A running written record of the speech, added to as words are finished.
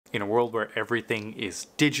In a world where everything is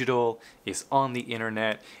digital, is on the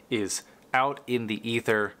internet, is out in the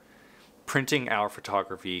ether, printing our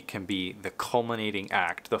photography can be the culminating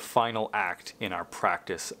act, the final act in our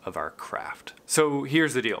practice of our craft. So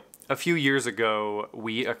here's the deal. A few years ago,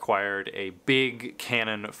 we acquired a big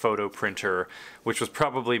Canon photo printer, which was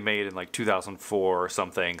probably made in like 2004 or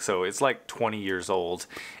something, so it's like 20 years old.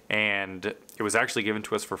 And it was actually given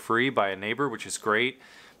to us for free by a neighbor, which is great.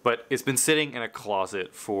 But it's been sitting in a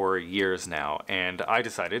closet for years now, and I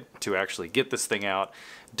decided to actually get this thing out,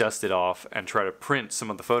 dust it off, and try to print some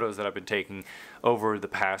of the photos that I've been taking over the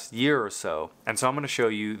past year or so. And so I'm going to show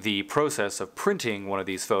you the process of printing one of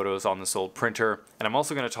these photos on this old printer, and I'm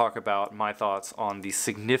also going to talk about my thoughts on the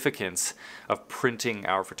significance of printing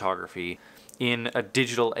our photography in a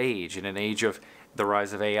digital age, in an age of the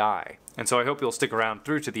rise of AI. And so I hope you'll stick around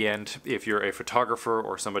through to the end. If you're a photographer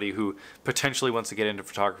or somebody who potentially wants to get into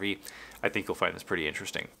photography, I think you'll find this pretty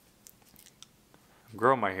interesting. I'm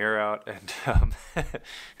growing my hair out, and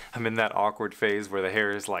I'm in that awkward phase where the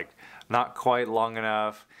hair is like not quite long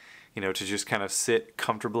enough, you know, to just kind of sit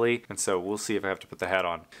comfortably. And so we'll see if I have to put the hat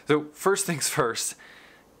on. So first things first,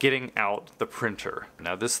 getting out the printer.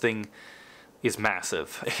 Now this thing is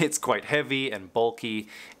massive. It's quite heavy and bulky,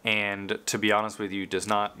 and to be honest with you, does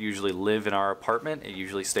not usually live in our apartment. It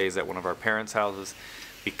usually stays at one of our parents' houses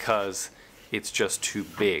because it's just too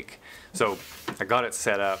big. So I got it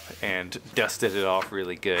set up and dusted it off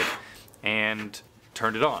really good and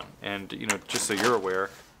turned it on. And you know, just so you're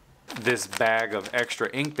aware, this bag of extra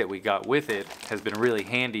ink that we got with it has been really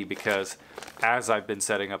handy because as I've been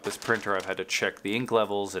setting up this printer, I've had to check the ink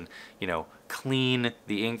levels and, you know, clean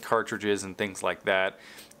the ink cartridges and things like that.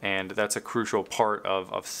 And that's a crucial part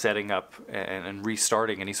of setting up and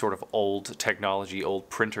restarting any sort of old technology, old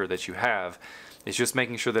printer that you have. It's just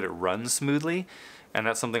making sure that it runs smoothly. And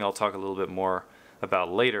that's something I'll talk a little bit more about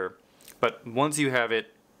later. But once you have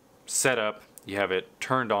it set up, you have it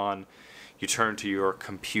turned on, you turn to your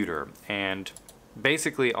computer. And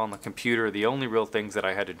basically on the computer, the only real things that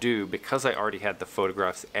I had to do, because I already had the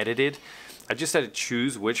photographs edited, I just had to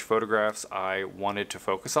choose which photographs I wanted to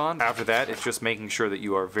focus on. After that, it's just making sure that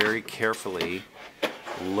you are very carefully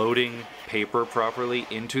loading paper properly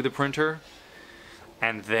into the printer,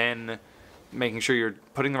 and then making sure you're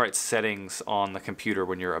putting the right settings on the computer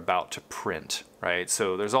when you're about to print, right?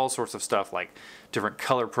 So there's all sorts of stuff like different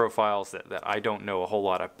color profiles that I don't know a whole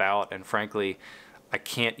lot about, and frankly, I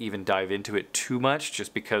can't even dive into it too much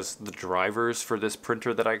just because the drivers for this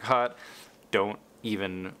printer that I got don't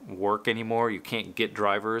even work anymore. You can't get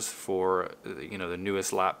drivers for, you know, the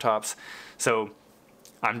newest laptops. So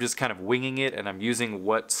I'm just kind of winging it, and I'm using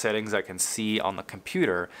what settings I can see on the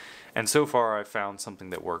computer. And so far I've found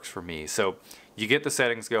something that works for me. So you get the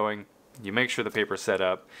settings going, you make sure the paper's set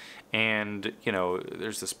up, and you know,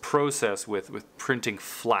 there's this process with printing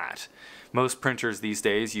flat. Most printers these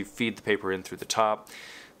days, you feed the paper in through the top.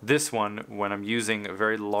 This one, when I'm using a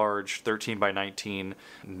very large 13 by 19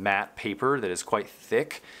 matte paper that is quite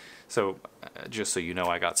thick, so just so you know,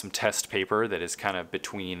 I got some test paper that is kind of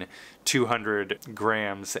between 200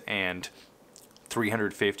 grams and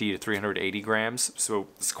 350 to 380 grams, so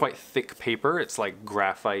it's quite thick paper. It's like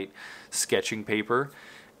graphite sketching paper,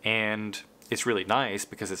 and it's really nice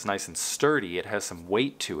because it's nice and sturdy. It has some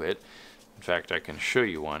weight to it. In fact, I can show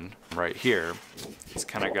you one right here. It's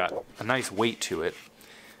kind of got a nice weight to it,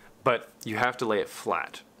 but you have to lay it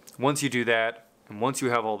flat. Once you do that, and once you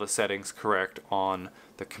have all the settings correct on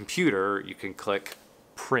the computer, you can click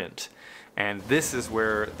print. And this is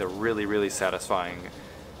where the really, really satisfying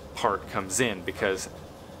part comes in, because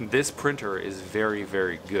this printer is very,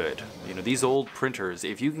 very good. You know, these old printers,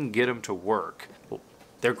 if you can get them to work, well,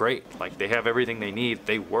 they're great. Like, they have everything they need,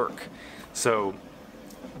 they work. So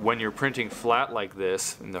when you're printing flat like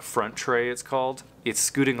this, in the front tray it's called, it's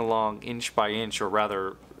scooting along inch by inch, or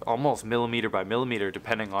rather almost millimeter by millimeter,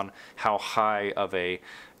 depending on how high of a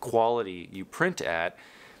quality you print at.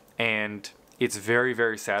 And it's very,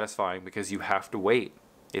 very satisfying because you have to wait.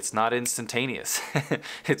 It's not instantaneous.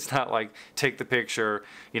 It's not like take the picture,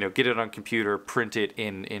 you know, get it on computer, print it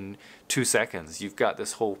in 2 seconds. You've got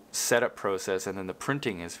this whole setup process, and then the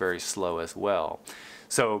printing is very slow as well.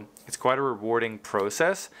 So it's quite a rewarding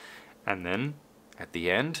process. And then at the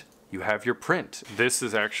end, you have your print. This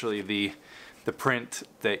is actually the print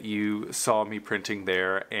that you saw me printing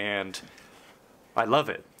there, and I love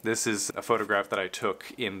it. This is a photograph that I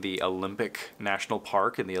took in the Olympic National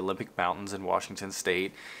Park in the Olympic Mountains in Washington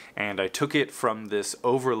State, and I took it from this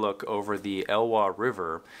overlook over the Elwha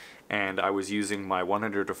River, and I was using my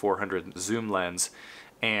 100 to 400 zoom lens,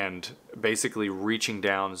 and basically reaching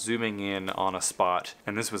down, zooming in on a spot.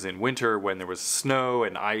 And this was in winter when there was snow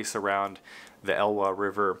and ice around the Elwha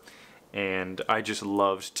River. And I just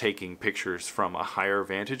loved taking pictures from a higher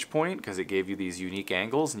vantage point because it gave you these unique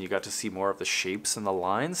angles and you got to see more of the shapes and the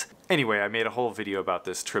lines. Anyway, I made a whole video about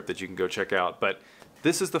this trip that you can go check out, but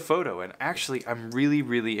this is the photo, and actually I'm really,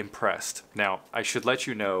 really impressed. Now, I should let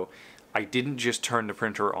you know, I didn't just turn the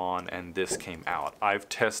printer on and this came out. I've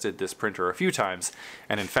tested this printer a few times,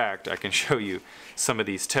 and in fact, I can show you some of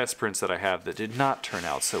these test prints that I have that did not turn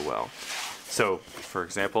out so well. So, for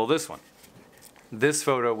example, this one. This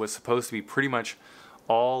photo was supposed to be pretty much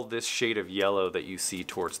all this shade of yellow that you see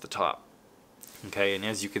towards the top. Okay, and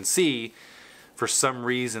as you can see, for some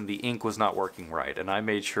reason the ink was not working right, and I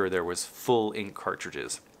made sure there was full ink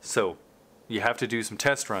cartridges. So you have to do some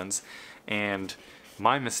test runs, and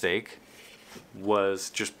my mistake was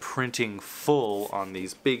just printing full on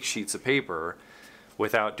these big sheets of paper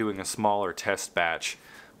without doing a smaller test batch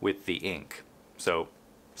with the ink. So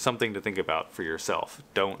something to think about for yourself.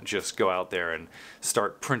 Don't just go out there and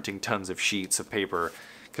start printing tons of sheets of paper,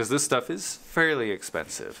 because this stuff is fairly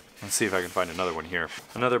expensive. Let's see if I can find another one here.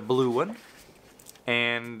 Another blue one.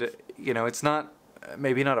 And, you know, it's not,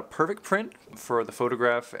 maybe not a perfect print for the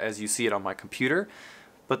photograph as you see it on my computer,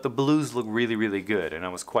 but the blues look really, really good, and I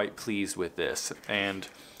was quite pleased with this. And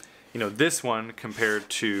you know, this one compared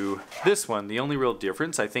to this one, the only real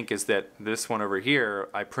difference I think is that this one over here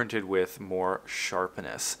I printed with more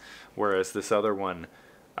sharpness, whereas this other one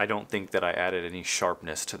I don't think that I added any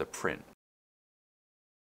sharpness to the print.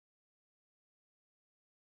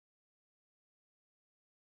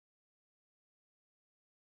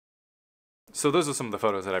 So those are some of the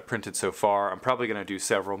photos that I printed so far. I'm probably going to do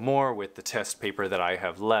several more with the test paper that I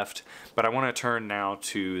have left, but I want to turn now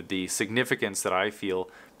to the significance that I feel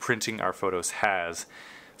printing our photos has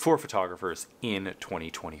for photographers in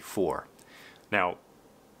 2024. Now,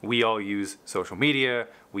 we all use social media,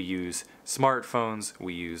 we use smartphones,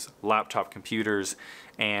 we use laptop computers,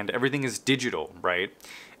 and everything is digital, right?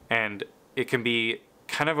 And it can be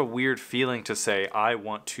kind of a weird feeling to say, I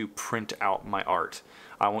want to print out my art.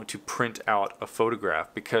 I want to print out a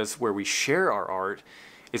photograph, because where we share our art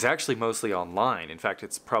is actually mostly online. In fact,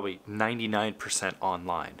 it's probably 99%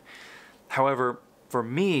 online. However, for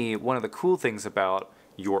me, one of the cool things about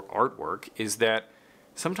your artwork is that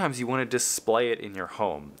sometimes you want to display it in your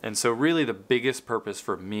home. And so really the biggest purpose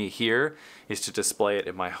for me here is to display it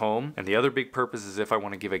in my home. And the other big purpose is if I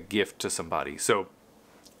want to give a gift to somebody. So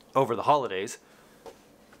over the holidays,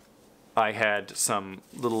 I had some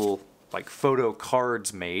little like photo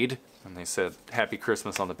cards made, and they said Happy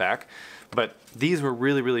Christmas on the back. But these were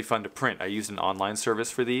really, really fun to print. I used an online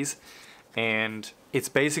service for these, and it's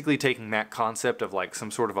basically taking that concept of like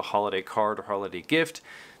some sort of a holiday card or holiday gift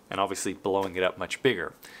and obviously blowing it up much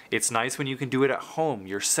bigger. It's nice when you can do it at home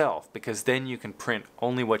yourself, because then you can print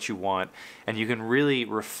only what you want and you can really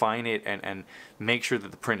refine it and make sure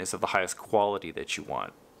that the print is of the highest quality that you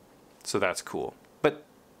want. So that's cool. But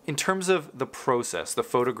in terms of the process, the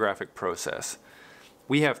photographic process,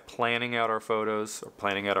 we have planning out our photos, or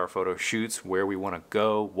planning out our photo shoots, where we want to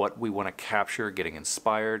go, what we want to capture, getting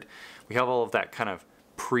inspired. We have all of that kind of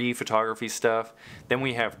pre-photography stuff. Then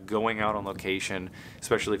we have going out on location,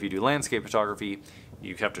 especially if you do landscape photography.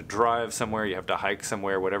 You have to drive somewhere, you have to hike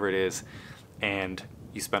somewhere, whatever it is, and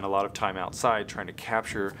you spend a lot of time outside trying to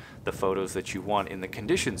capture the photos that you want in the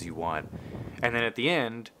conditions you want. And then at the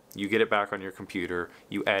end, you get it back on your computer,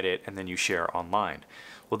 you edit, and then you share online.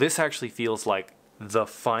 Well, this actually feels like the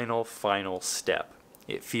final step.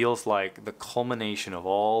 It feels like the culmination of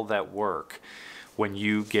all that work when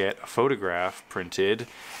you get a photograph printed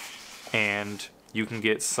and you can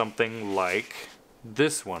get something like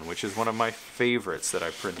this one, which is one of my favorites that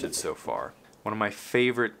I've printed so far. One of my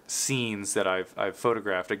favorite scenes that I've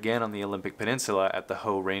photographed, again on the Olympic Peninsula at the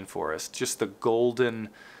Hoh Rainforest. Just the golden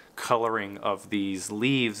coloring of these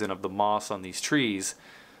leaves and of the moss on these trees.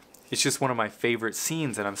 It's just one of my favorite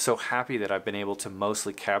scenes, and I'm so happy that I've been able to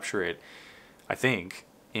mostly capture it, I think,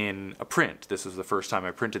 in a print. This was the first time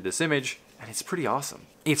I printed this image, and it's pretty awesome.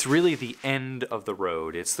 It's really the end of the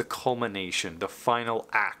road. It's the culmination, the final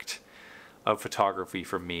act of photography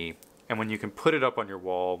for me. And when you can put it up on your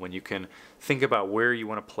wall, when you can think about where you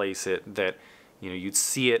want to place it, that you'd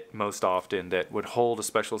see it most often, that would hold a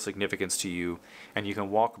special significance to you, and you can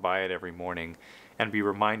walk by it every morning and be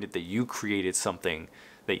reminded that you created something,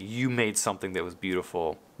 that you made something that was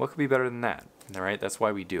beautiful. What could be better than that? All right, that's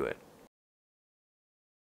why we do it.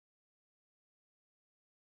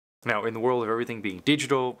 Now, in the world of everything being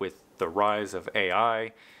digital, with the rise of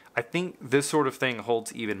AI, I think this sort of thing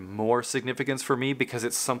holds even more significance for me because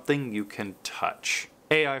it's something you can touch.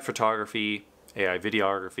 AI photography, AI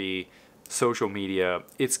videography, social media,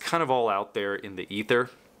 it's kind of all out there in the ether,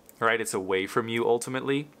 right? It's away from you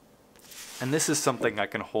ultimately. And this is something I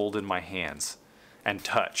can hold in my hands and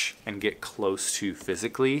touch and get close to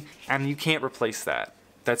physically, and you can't replace that.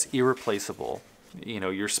 That's irreplaceable. You know,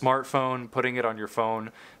 your smartphone, putting it on your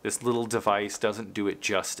phone, this little device doesn't do it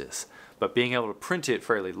justice. But being able to print it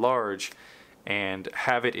fairly large and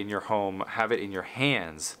have it in your home, have it in your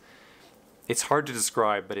hands, it's hard to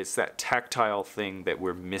describe, but it's that tactile thing that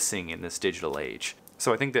we're missing in this digital age.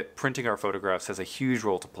 So I think that printing our photographs has a huge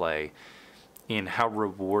role to play in how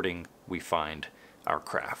rewarding we find our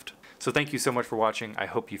craft. So thank you so much for watching. I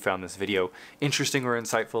hope you found this video interesting or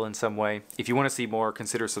insightful in some way. If you want to see more,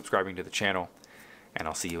 consider subscribing to the channel, and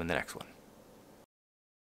I'll see you in the next one.